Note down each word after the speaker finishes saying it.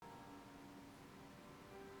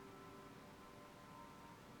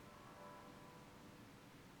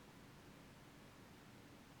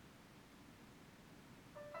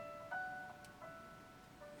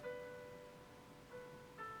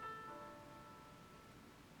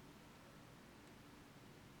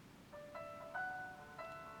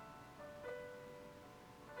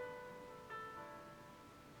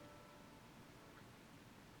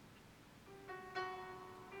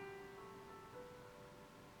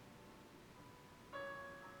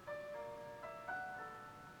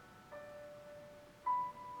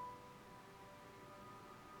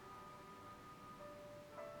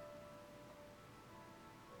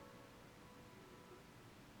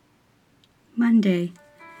Monday,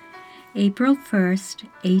 April 1st,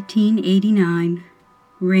 1889.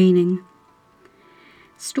 Raining.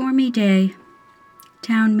 Stormy day.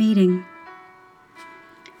 Town meeting.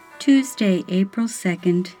 Tuesday, April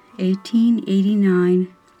 2nd,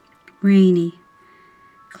 1889. Rainy.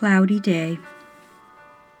 Cloudy day.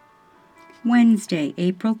 Wednesday,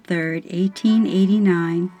 April 3rd,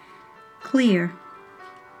 1889. Clear.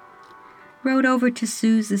 Rode over to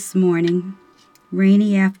Sue's this morning.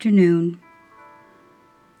 Rainy afternoon.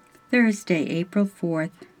 Thursday, April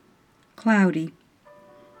 4th. Cloudy.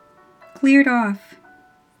 Cleared off.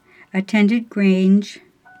 Attended Grange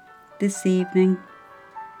this evening.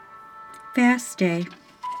 Fast day.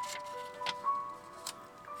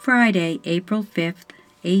 Friday, April 5th,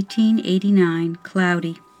 1889.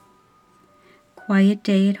 Cloudy. Quiet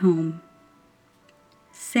day at home.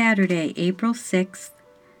 Saturday, April 6th.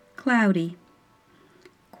 Cloudy.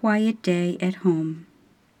 Quiet day at home.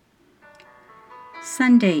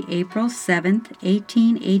 Sunday, April 7th,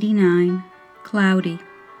 1889. Cloudy.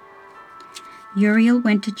 Uriel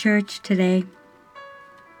went to church today.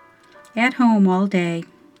 At home all day.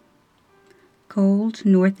 Cold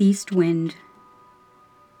northeast wind.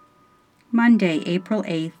 Monday, April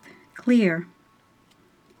 8th. Clear.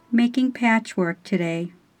 Making patchwork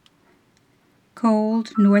today.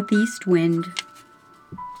 Cold northeast wind.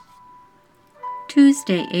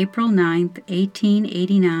 Tuesday, April 9th,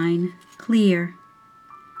 1889. Clear.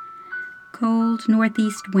 Cold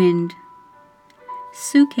northeast wind.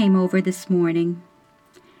 Sue came over this morning.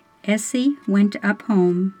 Essie went up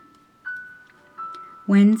home.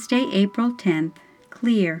 Wednesday, April 10th.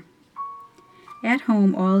 Clear. At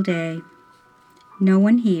home all day. No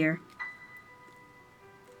one here.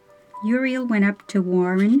 Uriel went up to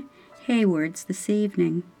Warren Hayward's this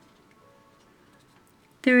evening.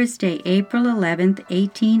 Thursday, April 11th,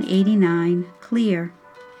 1889. Clear.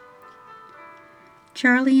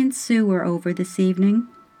 Charlie and Sue were over this evening.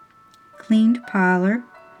 Cleaned parlor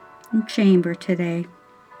and chamber today.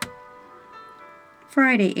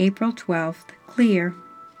 Friday, April 12th. Clear.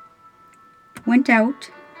 Went out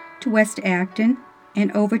to West Acton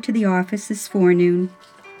and over to the office this forenoon.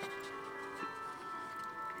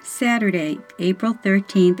 Saturday, April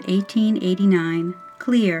 13th, 1889.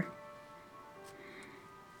 Clear.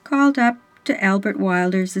 Called up to Albert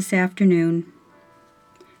Wilder's this afternoon.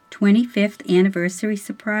 25th anniversary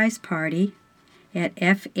surprise party at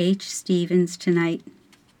F.H. Stevens tonight.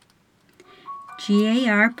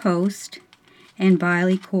 GAR Post and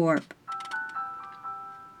Biley Corp.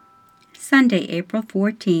 Sunday, April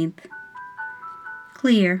 14th.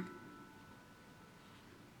 Clear.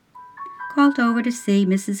 Called over to see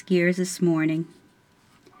Mrs. Gears this morning.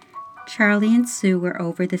 Charlie and Sue were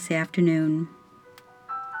over this afternoon.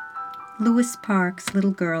 Lewis Park's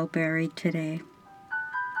little girl buried today.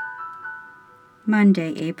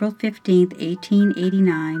 Monday, April 15th,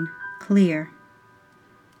 1889. Clear.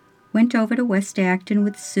 Went over to West Acton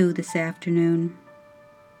with Sue this afternoon.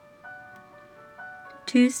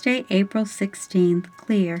 Tuesday, April 16th.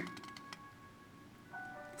 Clear.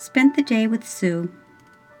 Spent the day with Sue.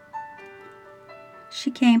 She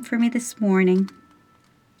came for me this morning.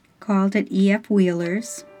 Called at E.F.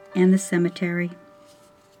 Wheeler's and the cemetery.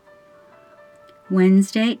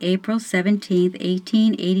 Wednesday, April 17th,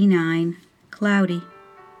 1889. Cloudy.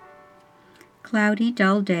 Cloudy,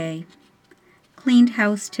 dull day. Cleaned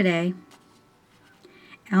house today.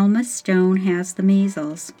 Alma Stone has the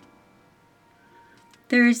measles.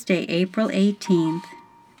 Thursday, April 18th.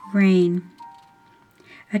 Rain.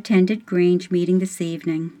 Attended Grange meeting this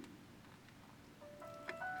evening.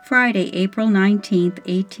 Friday, April 19th,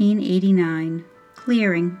 1889.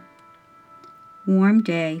 Clearing. Warm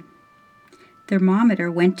day.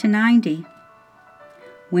 Thermometer went to 90.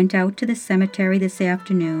 Went out to the cemetery this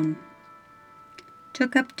afternoon.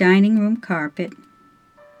 Took up dining room carpet.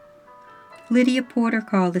 Lydia Porter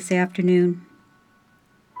called this afternoon.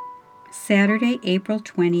 Saturday, April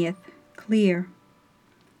 20th. Clear.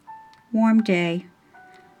 Warm day.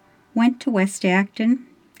 Went to West Acton,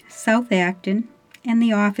 South Acton, and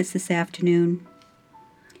the office this afternoon.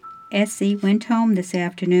 Essie went home this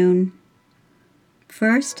afternoon.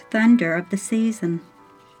 First thunder of the season.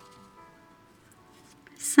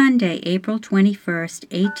 Sunday, April 21st,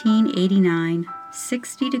 1889.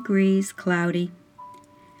 60 degrees, cloudy.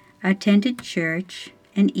 Attended church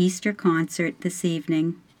and Easter concert this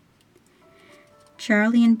evening.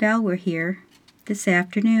 Charlie and Belle were here this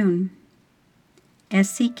afternoon.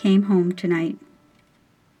 Essie came home tonight.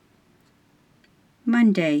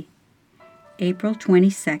 Monday, April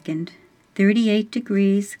 22nd, 38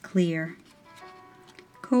 degrees, clear.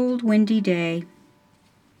 Cold, windy day.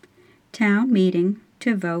 Town meeting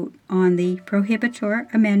to vote on the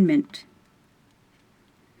Prohibitor Amendment.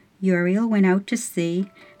 Uriel went out to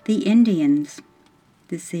see the Indians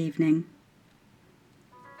this evening.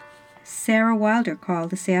 Sarah Wilder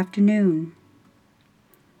called this afternoon.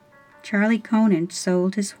 Charlie Conant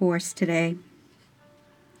sold his horse today.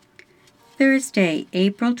 Thursday,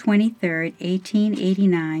 April 23rd,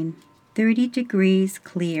 1889, 30 degrees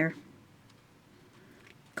clear.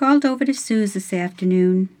 Called over to Sue's this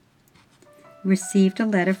afternoon. Received a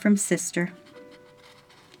letter from sister.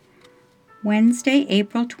 Wednesday,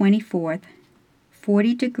 April 24th,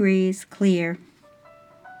 40 degrees clear.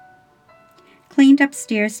 Cleaned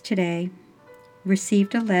upstairs today.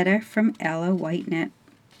 Received a letter from Ella Whitenet.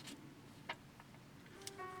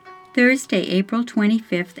 Thursday, April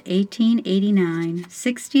 25th, 1889,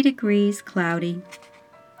 60 degrees cloudy.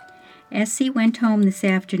 Essie went home this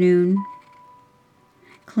afternoon.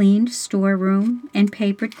 Cleaned storeroom and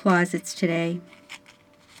papered closets today.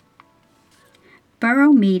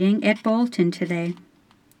 Borough meeting at Bolton today.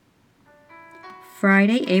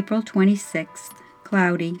 Friday, April 26th,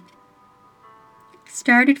 cloudy.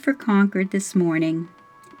 Started for Concord this morning.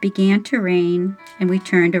 Began to rain and we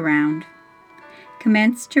turned around.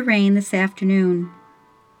 Commenced to rain this afternoon.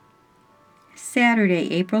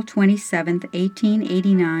 Saturday, April 27th,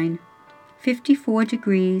 1889, 54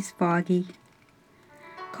 degrees, foggy.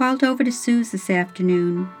 Called over to Sue's this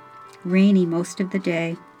afternoon. Rainy most of the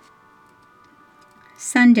day.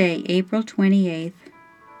 Sunday, April 28th,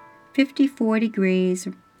 54 degrees,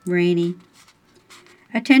 rainy.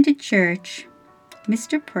 Attended church.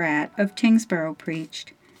 Mr. Pratt of Tingsboro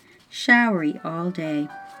preached. Showery all day.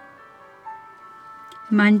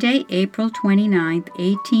 Monday, April 29th,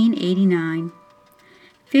 1889,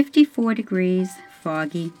 54 degrees,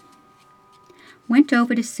 foggy. Went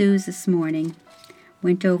over to Sue's this morning.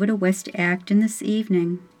 Went over to West Acton this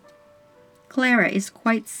evening. Clara is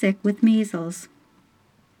quite sick with measles.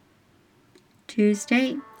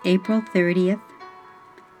 Tuesday, April 30th,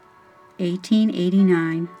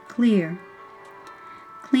 1889, clear.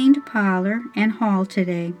 Cleaned parlor and hall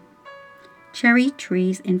today. Cherry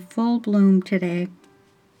trees in full bloom today.